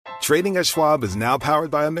Trading at Schwab is now powered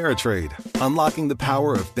by Ameritrade, unlocking the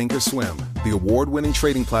power of Thinkorswim, the award-winning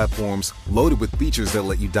trading platforms loaded with features that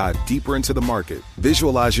let you dive deeper into the market.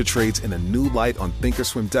 Visualize your trades in a new light on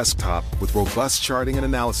Thinkorswim desktop with robust charting and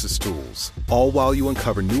analysis tools, all while you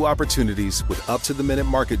uncover new opportunities with up-to-the-minute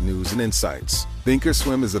market news and insights.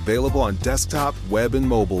 Thinkorswim is available on desktop, web, and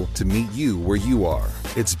mobile to meet you where you are.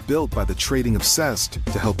 It's built by the trading obsessed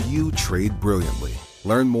to help you trade brilliantly.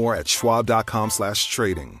 Learn more at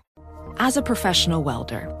schwab.com/trading. As a professional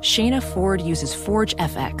welder, Shayna Ford uses Forge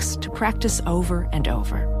FX to practice over and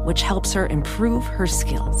over, which helps her improve her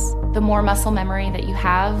skills. The more muscle memory that you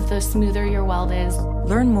have, the smoother your weld is.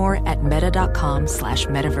 Learn more at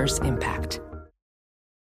meta.com/metaverse impact.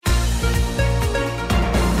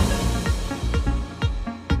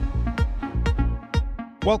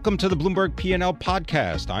 Welcome to the Bloomberg P&L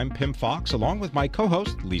podcast. I'm Pim Fox, along with my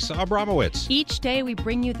co-host, Lisa Abramowitz. Each day, we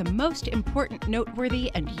bring you the most important,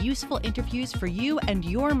 noteworthy, and useful interviews for you and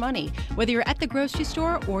your money, whether you're at the grocery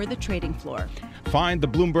store or the trading floor. Find the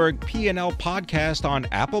Bloomberg P&L podcast on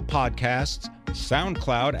Apple Podcasts,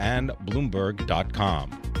 SoundCloud, and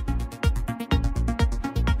Bloomberg.com.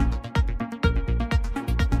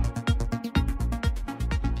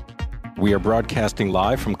 We are broadcasting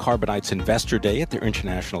live from Carbonite's Investor Day at their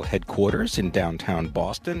international headquarters in downtown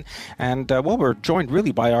Boston. And, we're joined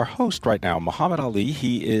really by our host right now, Muhammad Ali.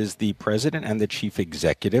 He is the president and the chief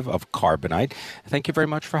executive of Carbonite. Thank you very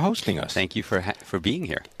much for hosting us. Thank you for being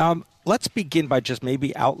here. Let's begin by just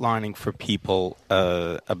maybe outlining for people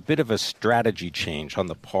a bit of a strategy change on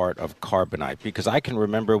the part of Carbonite, because I can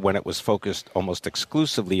remember when it was focused almost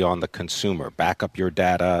exclusively on the consumer. Back up your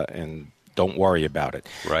data and don't worry about it.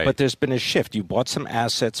 Right. But there's been a shift. You bought some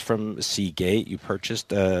assets from Seagate. You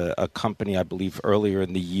purchased a company, I believe, earlier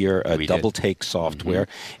in the year, Double Take Software,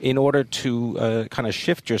 in order to kind of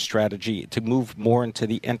shift your strategy to move more into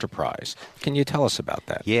the enterprise. Can you tell us about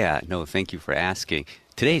that? Yeah, no, thank you for asking.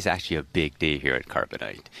 Today is actually a big day here at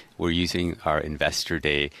Carbonite. We're using our Investor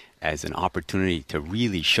Day as an opportunity to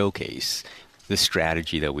really showcase the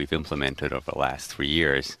strategy that we've implemented over the last 3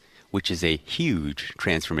 years, which is a huge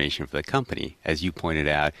transformation for the company. As you pointed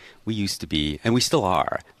out, we used to be, and we still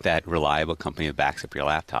are, that reliable company that backs up your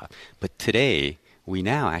laptop. But today, we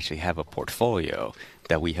now actually have a portfolio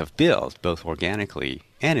that we have built, both organically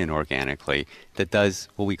and inorganically, that does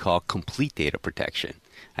what we call complete data protection.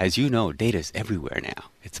 As you know, data is everywhere now.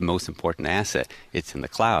 It's the most important asset. It's in the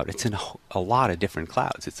cloud. It's in a lot of different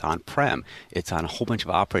clouds. It's on-prem. It's on a whole bunch of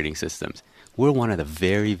operating systems. We're one of the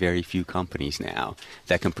very, very few companies now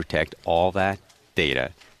that can protect all that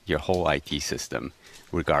data, your whole IT system,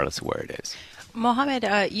 regardless of where it is.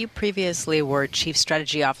 Mohammed, you previously were Chief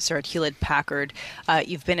Strategy Officer at Hewlett-Packard.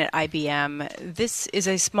 You've been at IBM. This is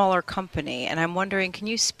a smaller company, and I'm wondering, can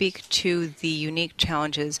you speak to the unique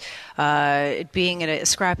challenges being in a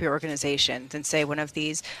scrappier organization than, say, one of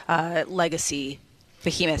these legacy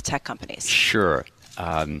behemoth tech companies? Sure.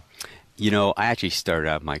 I actually started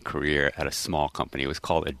out my career at a small company. It was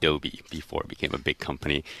called Adobe before it became a big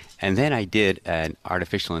company. And then I did an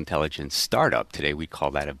artificial intelligence startup. Today we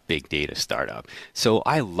call that a big data startup. So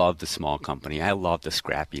I love the small company. I love the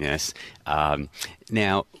scrappiness.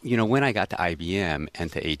 Now, when I got to IBM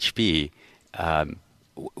and to HP,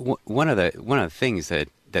 one of the things that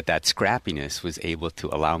scrappiness was able to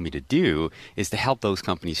allow me to do is to help those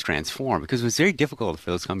companies transform, because it was very difficult for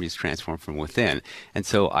those companies to transform from within. And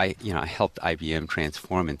so I helped IBM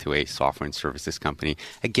transform into a software and services company,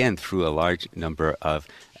 again, through a large number of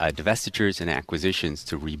divestitures and acquisitions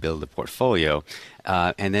to rebuild the portfolio.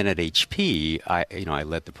 And then at HP, I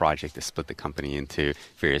led the project to split the company into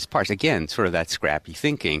various parts. Again, sort of that scrappy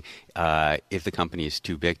thinking. If the company is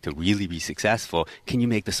too big to really be successful, can you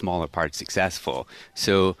make the smaller parts successful?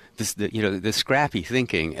 So the scrappy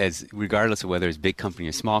thinking, as regardless of whether it's big company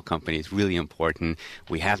or small company, is really important.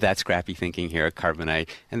 We have that scrappy thinking here at Carbonite,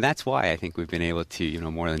 and that's why I think we've been able to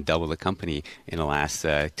more than double the company in the last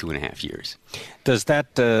 2.5 years. Does that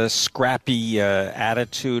scrappy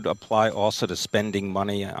attitude apply also to spending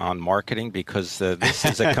money on marketing? Because this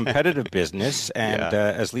is a competitive business, and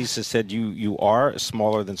as Lisa said, you are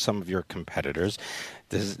smaller than some of your competitors.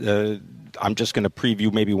 I'm just going to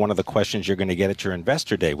preview maybe one of the questions you're going to get at your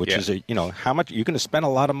Investor Day, which is, how much you're going to spend a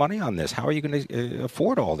lot of money on this. How are you going to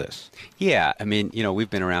afford all this? Yeah, I mean, we've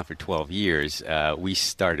been around for 12 years. We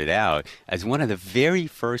started out as one of the very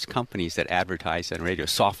first companies that advertised on radio,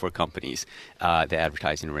 software companies that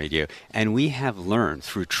advertise on radio. And we have learned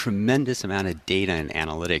through a tremendous amount of data and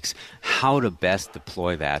analytics how to best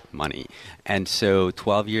deploy that money. And so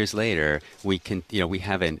 12 years later, we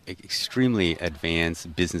have an extremely advanced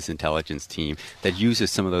business intelligence team that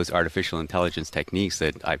uses some of those artificial intelligence techniques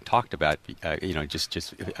that I've talked about,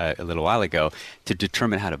 just a little while ago, to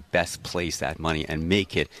determine how to best place that money and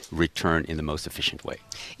make it return in the most efficient way.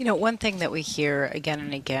 One thing that we hear again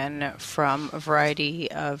and again from a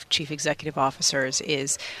variety of chief executive officers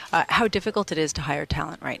is how difficult it is to hire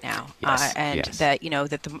talent right now, that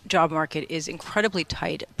that the job market is incredibly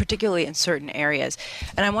tight, particularly in certain areas.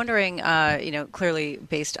 And I'm wondering, clearly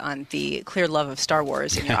based on the clear love of Star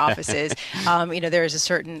Wars in your offices, there is a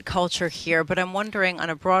certain culture here. But I'm wondering, on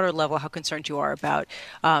a broader level, how concerned you are about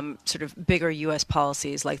sort of bigger U.S.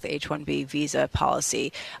 policies like the H-1B visa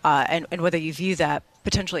policy, and whether you view that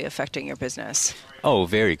potentially affecting your business. Oh,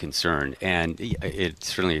 very concerned, and it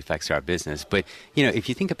certainly affects our business. But, if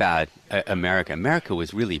you think about America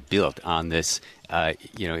was really built on this,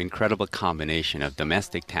 incredible combination of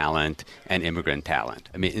domestic talent and immigrant talent.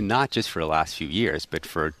 I mean, not just for the last few years, but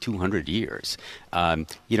for 200 years.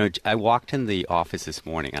 I walked in the office this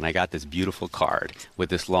morning, and I got this beautiful card with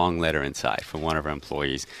this long letter inside from one of our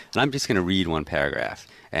employees. And I'm just going to read one paragraph.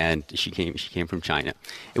 And she came from China.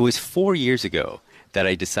 It was 4 years ago that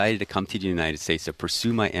I decided to come to the United States to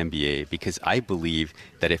pursue my MBA because I believe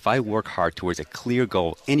that if I work hard towards a clear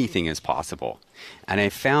goal, anything is possible. And I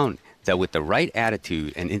found that with the right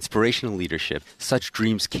attitude and inspirational leadership, such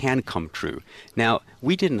dreams can come true. Now,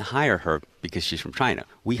 we didn't hire her because she's from China.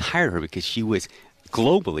 We hired her because she was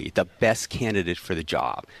globally the best candidate for the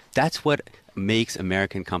job. That's what makes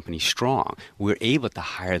American companies strong. We're able to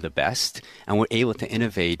hire the best, and we're able to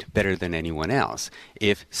innovate better than anyone else.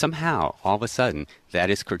 If somehow, all of a sudden, that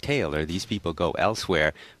is curtailed or these people go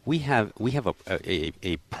elsewhere, we have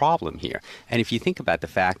a problem here. And if you think about the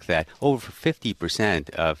fact that over 50%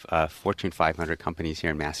 of Fortune 500 companies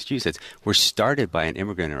here in Massachusetts were started by an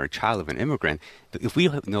immigrant or a child of an immigrant, if we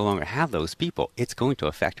no longer have those people, it's going to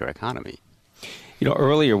affect our economy.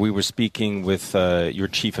 Earlier we were speaking with your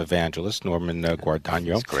chief evangelist, Norman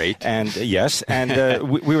Guardano. That's great. And yes, and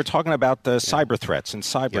we were talking about the cyber threats and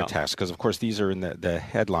cyber attacks, because of course these are in the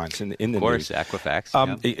headlines in the news. Of course,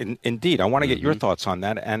 Equifax. Indeed. I want to get your thoughts on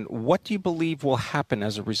that. And what do you believe will happen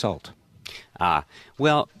as a result?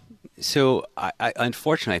 So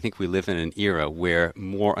unfortunately, I think we live in an era where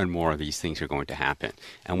more and more of these things are going to happen.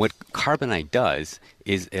 And what Carbonite does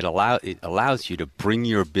is it allows you to bring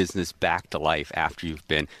your business back to life after you've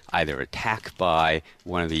been either attacked by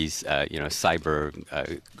one of these cyber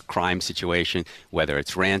crime situation, whether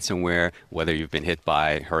it's ransomware, whether you've been hit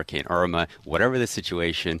by Hurricane Irma, whatever the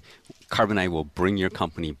situation. Carbonite will bring your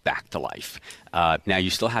company back to life. Now, you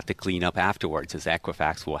still have to clean up afterwards, as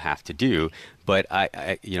Equifax will have to do. But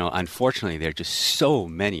unfortunately, there are just so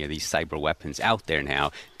many of these cyber weapons out there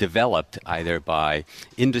now, developed either by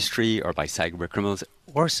industry or by cyber criminals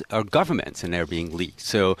or governments, and they're being leaked.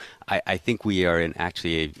 So I think we are in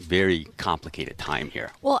actually a very complicated time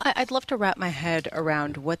here. Well, I'd love to wrap my head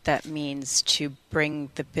around what that means to bring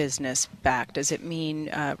the business back. Does it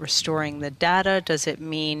mean restoring the data? Does it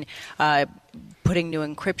mean putting new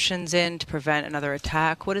encryptions in to prevent another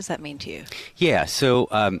attack? What does that mean to you? Yeah, so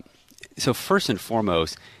first and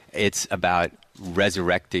foremost, it's about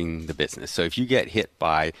resurrecting the business. So if you get hit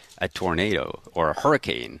by a tornado or a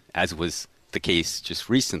hurricane, as was the case just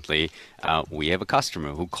recently, we have a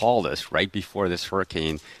customer who called us right before this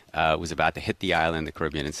hurricane was about to hit the island in the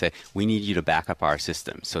Caribbean and said, we need you to back up our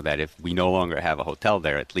system so that if we no longer have a hotel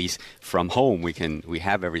there, at least from home we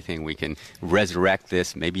have everything. We can resurrect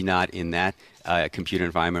this, maybe not in that computer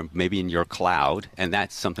environment, maybe in your cloud, and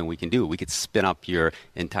that's something we can do. We could spin up your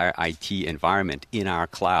entire IT environment in our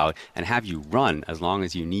cloud and have you run as long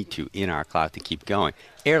as you need to in our cloud to keep going.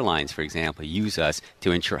 Airlines, for example, use us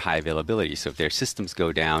to ensure high availability. So if their systems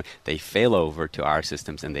go down, they fail over to our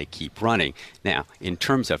systems and they keep running. Now, in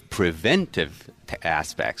terms of preventive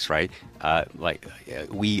aspects, right,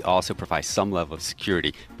 we also provide some level of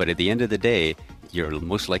security. But at the end of the day, you're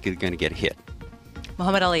most likely going to get hit.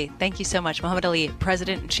 Mohammed Ali, thank you so much. Mohammed Ali,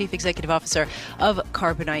 President and Chief Executive Officer of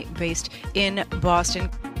Carbonite, based in Boston.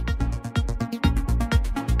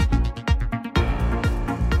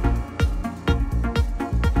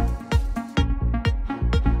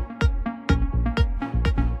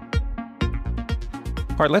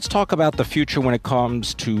 All right, let's talk about the future when it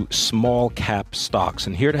comes to small cap stocks.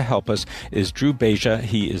 And here to help us is Drew Beja.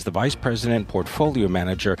 He is the Vice President, Portfolio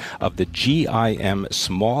Manager of the GIM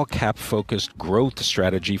Small Cap Focused Growth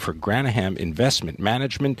Strategy for Granahan Investment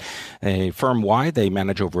Management. A firm-wide, they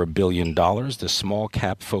manage over $1 billion. The Small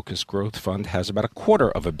Cap Focused Growth Fund has about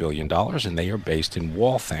 $250 million, and they are based in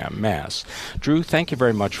Waltham, Mass. Drew, thank you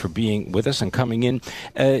very much for being with us and coming in.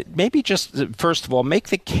 Maybe just, first of all, make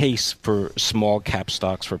the case for small cap stocks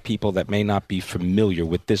stocks for people that may not be familiar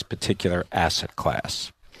with this particular asset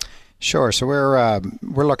class? Sure. So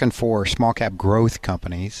we're looking for small cap growth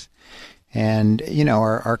companies, and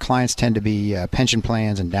our clients tend to be pension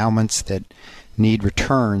plans, endowments that need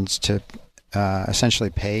returns to essentially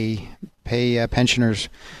pay pensioners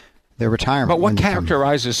their retirement. But what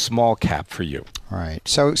characterizes small cap for you? Right.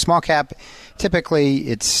 So small cap, typically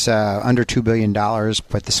it's under $2 billion,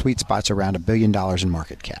 but the sweet spot's around $1 billion in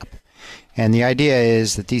market cap. And the idea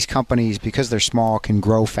is that these companies, because they're small, can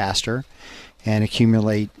grow faster and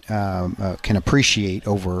accumulate, can appreciate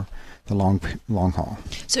over the long haul.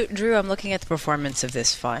 So, Drew, I'm looking at the performance of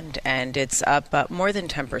this fund, and it's up more than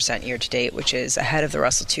 10% year to date, which is ahead of the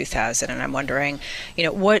Russell 2000. And I'm wondering,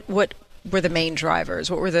 what were the main drivers?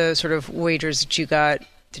 What were the sort of wagers that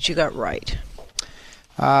you got right?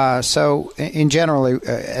 So, in general,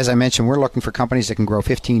 as I mentioned, we're looking for companies that can grow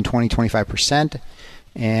 15, 20, 25%,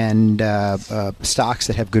 and stocks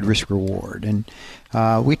that have good risk reward.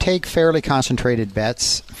 And we take fairly concentrated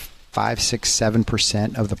bets, 5, 6,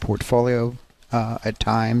 7% of the portfolio at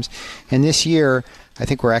times. And this year, I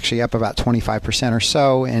think we're actually up about 25% or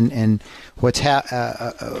so. And what's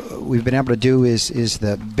we've been able to do is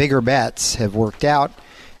the bigger bets have worked out.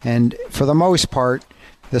 And for the most part,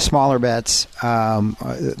 the smaller bets,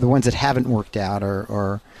 the ones that haven't worked out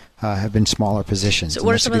or have been smaller positions. So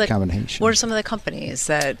what are some of the combination. What are some of the companies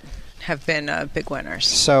that have been big winners?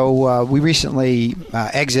 So we recently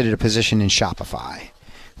exited a position in Shopify,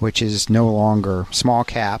 which is no longer small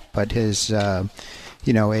cap, but is an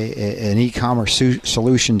e-commerce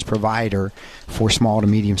solutions provider for small to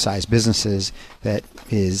medium-sized businesses that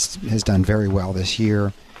has done very well this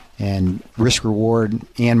year, and risk reward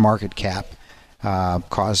and market cap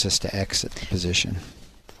caused us to exit the position.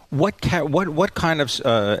 What kind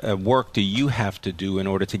of work do you have to do in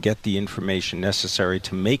order to get the information necessary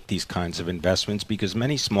to make these kinds of investments? Because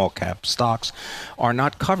many small cap stocks are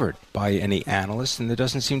not covered by any analysts, and there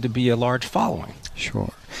doesn't seem to be a large following.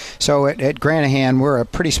 Sure. So at Granahan, we're a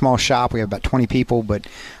pretty small shop. We have about 20 people, but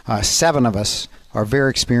 7 of us are very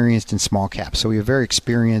experienced in small cap. So we have a very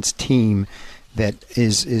experienced team that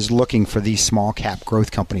is looking for these small cap growth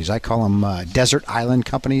companies. I call them desert island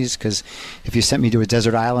companies, because if you sent me to a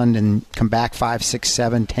desert island and come back 5, 6,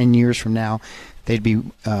 7, 10 years from now, they'd be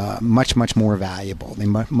much, much more valuable. They're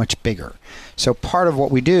much bigger. So part of what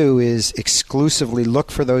we do is exclusively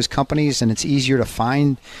look for those companies, and it's easier to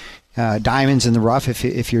find diamonds in the rough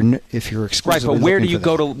if you're exclusively right. But where do you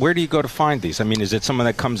go to where do you go to find these? I mean, is it someone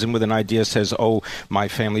that comes in with an idea, says, "Oh, my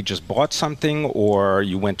family just bought something," or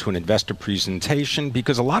you went to an investor presentation?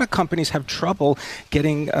 Because a lot of companies have trouble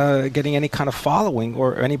getting any kind of following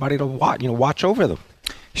or anybody to watch over them.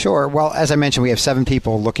 Sure. Well, as I mentioned, we have 7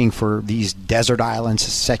 people looking for these desert islands,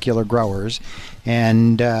 secular growers,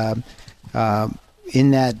 and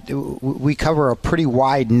in that we cover a pretty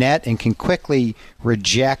wide net and can quickly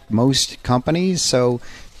reject most companies. So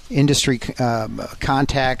industry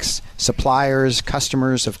contacts, suppliers,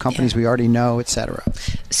 customers of companies we already know, et cetera.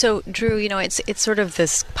 So, Drew, it's sort of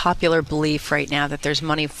this popular belief right now that there's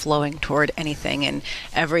money flowing toward anything and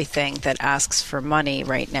everything that asks for money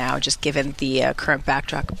right now, just given the current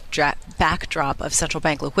backdrop of central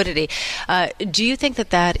bank liquidity. Do you think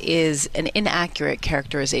that is an inaccurate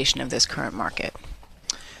characterization of this current market?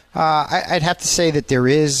 I'd have to say that there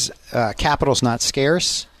is capital's not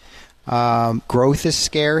scarce. Growth is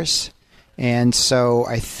scarce, and so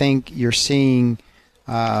I think you're seeing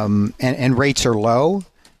and rates are low.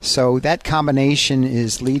 So that combination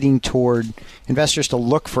is leading toward investors to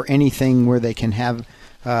look for anything where they can have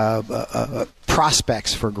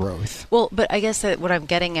prospects for growth. Well, but I guess that what I'm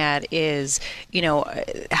getting at is,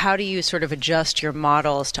 how do you sort of adjust your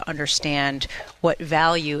models to understand what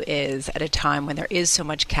value is at a time when there is so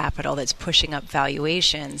much capital that's pushing up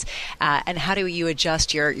valuations, and how do you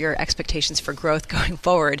adjust your expectations for growth going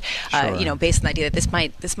forward? Sure. Based on the idea that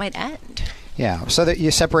this might end. Yeah, so that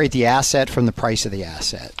you separate the asset from the price of the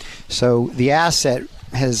asset. So the asset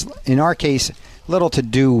has, in our case, little to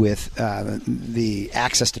do with the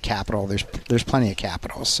access to capital. There's plenty of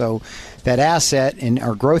capital. So that asset and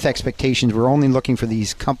our growth expectations, we're only looking for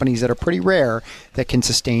these companies that are pretty rare that can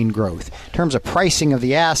sustain growth. In terms of pricing of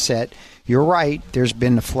the asset, you're right, there's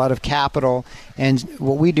been a flood of capital, and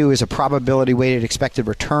what we do is a probability weighted expected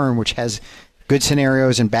return, which has good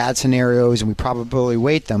scenarios and bad scenarios, and we probability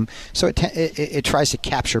weight them. So it tries to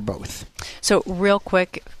capture both. So real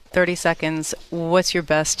quick, 30 seconds, what's your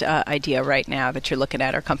best idea right now that you're looking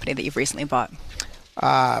at, or company that you've recently bought?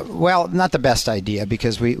 Well, not the best idea,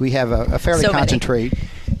 because we have a fairly concentrated.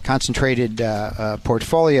 concentrated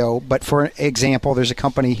portfolio. But for example, there's a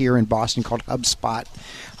company here in Boston called HubSpot.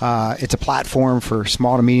 It's a platform for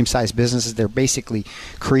small to medium-sized businesses. They're basically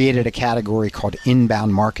created a category called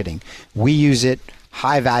inbound marketing. We use it,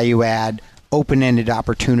 high value add, open-ended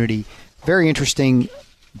opportunity. Very interesting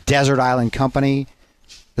desert island company.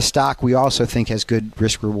 The stock we also think has good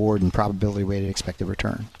risk reward and probability weighted expected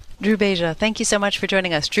return. Drew Beja, thank you so much for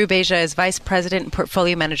joining us. Drew Beja is Vice President and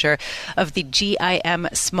Portfolio Manager of the GIM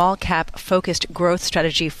Small Cap Focused Growth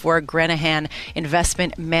Strategy for Granahan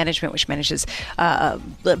Investment Management, which manages about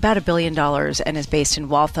 $1 billion and is based in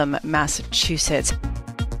Waltham, Massachusetts.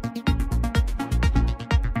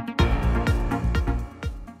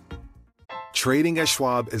 Trading at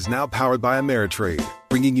Schwab is now powered by Ameritrade,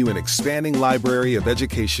 bringing you an expanding library of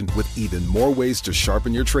education with even more ways to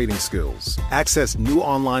sharpen your trading skills. Access new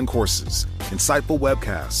online courses, insightful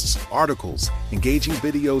webcasts, articles, engaging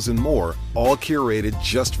videos, and more, all curated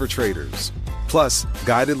just for traders. Plus,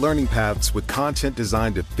 guided learning paths with content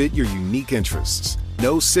designed to fit your unique interests.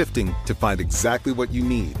 No sifting to find exactly what you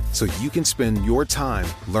need, so you can spend your time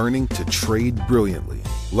learning to trade brilliantly.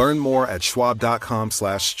 Learn more at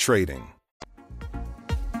schwab.com/trading.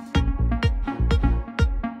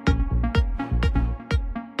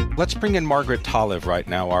 Let's bring in Margaret Talev right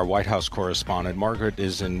now, our White House correspondent. Margaret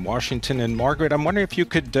is in Washington. And Margaret, I'm wondering if you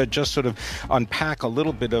could just sort of unpack a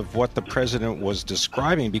little bit of what the president was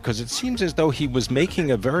describing, because it seems as though he was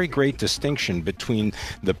making a very great distinction between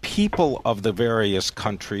the people of the various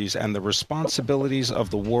countries and the responsibilities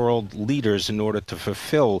of the world leaders in order to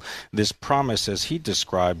fulfill this promise, as he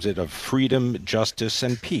describes it, of freedom, justice,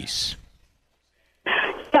 and peace.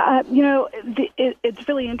 It's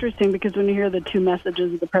really interesting because when you hear the two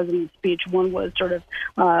messages of the president's speech, one was sort of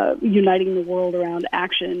uniting the world around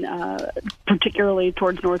action, particularly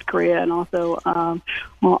towards North Korea and also on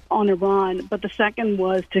Iran. But the second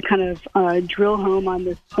was to kind of drill home on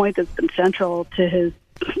this point that's been central to his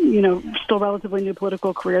still relatively new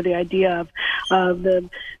political career, the idea of the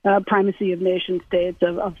primacy of nation states,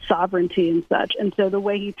 of sovereignty and such. And so the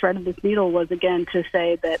way he threaded this needle was, again, to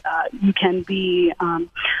say that you can be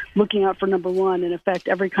looking out for number one. In effect,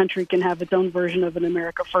 every country can have its own version of an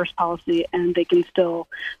America First policy, and they can still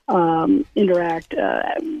interact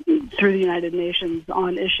through the United Nations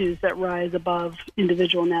on issues that rise above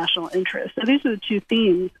individual national interests. So these are the two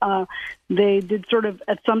themes. They did sort of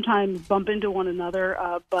at some times bump into one another,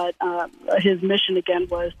 but his mission, again,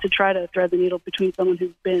 was to try to thread the needle between someone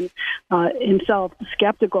who's been himself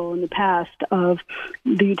skeptical in the past of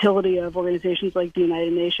the utility of organizations like the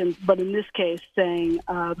United Nations, but in this case saying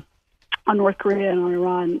on North Korea and on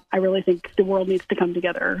Iran, I really think the world needs to come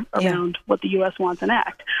together around what the U.S. wants and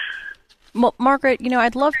act. Well, Margaret,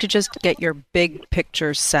 I'd love to just get your big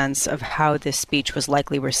picture sense of how this speech was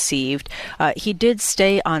likely received. He did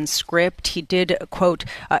stay on script. He did quote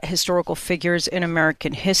historical figures in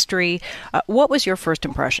American history. What was your first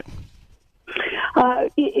impression?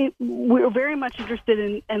 We were very much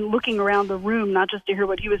interested in looking around the room, not just to hear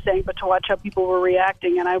what he was saying, but to watch how people were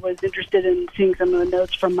reacting. And I was interested in seeing some of the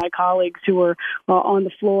notes from my colleagues who were on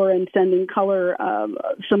the floor and sending color,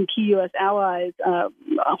 some key U.S. allies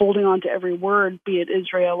holding on to every word, be it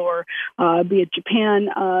Israel or be it Japan,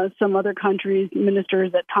 some other countries,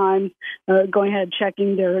 ministers at times going ahead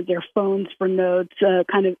checking their phones for notes,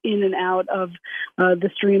 kind of in and out of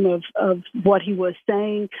the stream of what he was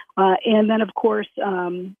saying. And then, of course,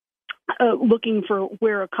 looking for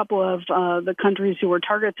where a couple of the countries who were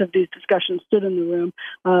targets of these discussions stood in the room.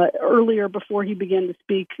 Earlier, before he began to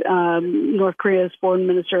speak, North Korea's foreign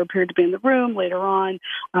minister appeared to be in the room. Later on,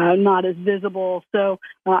 not as visible. So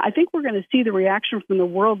I think we're going to see the reaction from the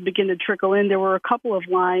world begin to trickle in. There were a couple of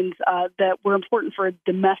lines that were important for a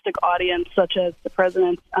domestic audience, such as the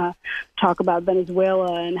president's talk about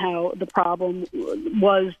Venezuela and how the problem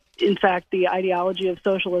was, in fact, the ideology of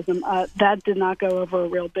socialism. That did not go over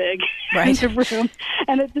real big in the room.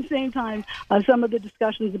 And at the same time, some of the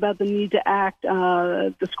discussions about the need to act,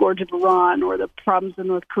 the scourge of Iran or the problems in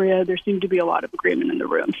North Korea, there seemed to be a lot of agreement in the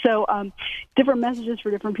room. So different messages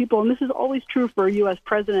for different people. And this is always true for a U.S.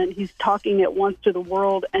 president. He's talking at once to the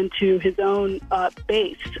world and to his own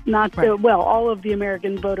base, not all of the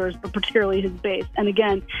American voters, but particularly his base. And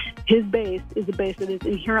again, his base is a base that is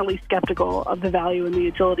inherently skeptical of the value and the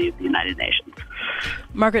utility of the United Nations.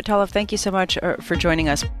 Margaret Talev, thank you so much for joining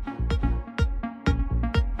us.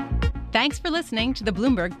 Thanks for listening to the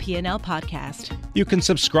Bloomberg P&L podcast. You can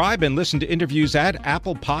subscribe and listen to interviews at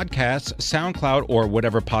Apple Podcasts, SoundCloud, or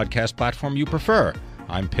whatever podcast platform you prefer.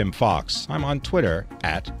 I'm Pim Fox. I'm on Twitter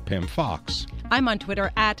 @PimFox. I'm on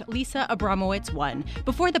Twitter @Lisa Abramowitz1.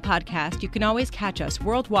 Before the podcast, you can always catch us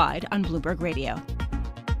worldwide on Bloomberg Radio.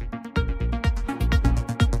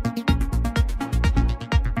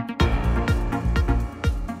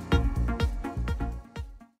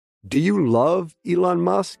 Do you love Elon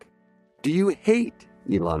Musk? Do you hate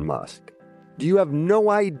Elon Musk? Do you have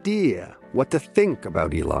no idea what to think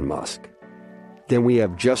about Elon Musk? Then we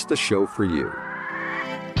have just the show for you.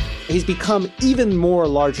 He's become even more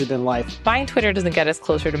larger than life. Buying Twitter doesn't get us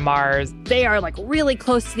closer to Mars. They are like really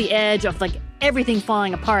close to the edge of like everything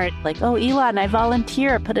falling apart. Like, oh, Elon, I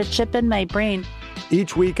volunteer. Put a chip in my brain.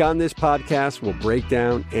 Each week on this podcast, we'll break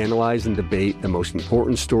down, analyze, and debate the most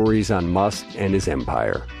important stories on Musk and his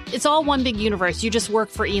empire. It's all one big universe. You just work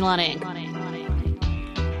for Elon Inc.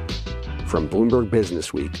 From Bloomberg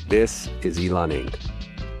Business Week, this is Elon Inc.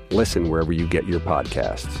 Listen wherever you get your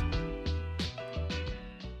podcasts.